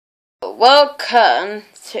Welcome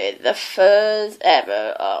to the first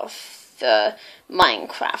ever of the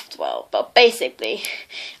Minecraft world. But basically,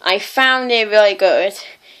 I found it really good.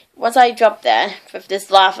 Once I dropped there with this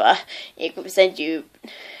lava, it would send you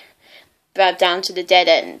back down to the dead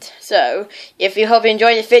end. So, if you hope you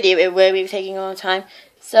enjoyed this video, it will be taking a long time.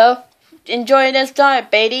 So, enjoy this dive,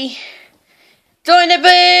 baby. Join the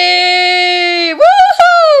bee!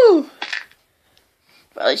 Woohoo!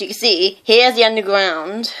 Well, as you can see, here's the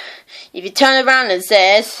underground. If you turn around, it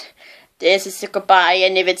says, this is goodbye,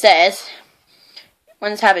 and if it says,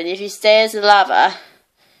 what's happened, if you stay as the lava,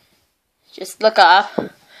 just look up,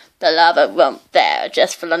 the lava won't there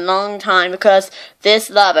just for a long time, because this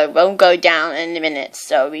lava won't go down in a minute,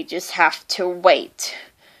 so we just have to wait.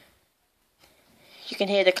 You can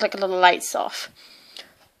hear the click of the lights off.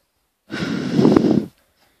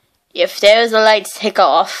 If there's a light tick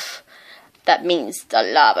off, that means the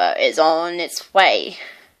lava is on its way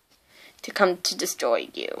to come to destroy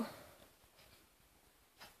you.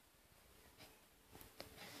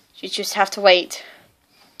 You just have to wait.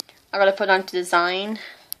 I'm gonna put on to design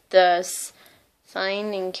the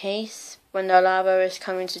sign in case when the lava is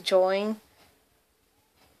coming to join.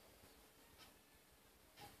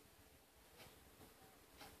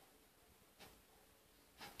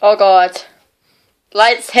 Oh god.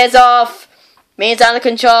 Lights heads off. Means under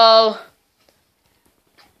control.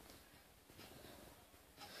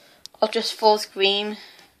 I'll just full screen.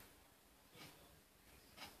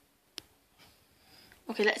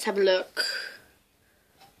 Okay, let's have a look.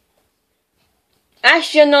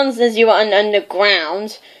 As you're nonsense, you are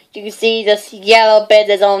underground. You can see this yellow bit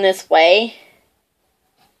is on this way.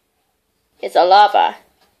 It's a lava.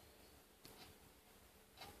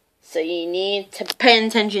 So you need to pay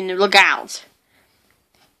attention and look out.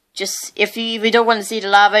 Just if you don't want to see the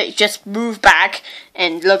lava, just move back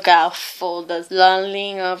and look out for the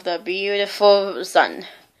lighting of the beautiful sun.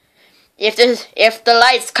 If the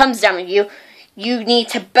lights comes down on you, you need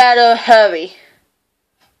to better hurry.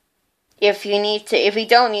 If you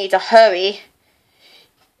don't need to hurry,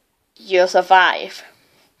 you'll survive.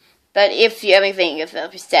 But if you everything is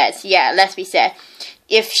said, yeah, let's be said.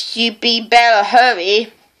 If you be better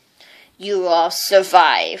hurry, you will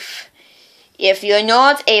survive. If you're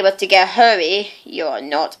not able to get hurry, you're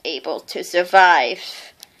not able to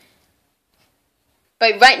survive.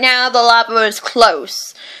 But right now the lava is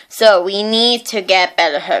close, so we need to get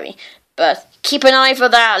better hurry. But keep an eye for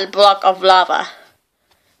that block of lava.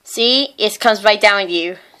 See, it comes right down at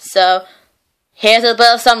you. So here's a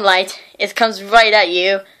bit of sunlight. It comes right at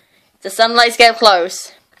you. The sunlight's getting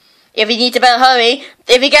close. If you need to better hurry,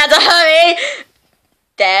 if you got to hurry,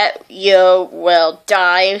 that you will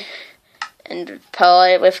die and pull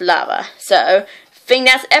it with lava. So, I think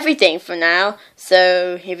that's everything for now.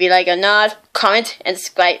 So, if you like or not, comment and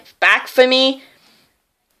subscribe back for me.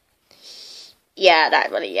 Yeah,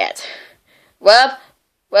 that's really it. Well,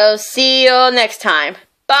 we'll see you next time.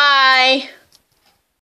 Bye!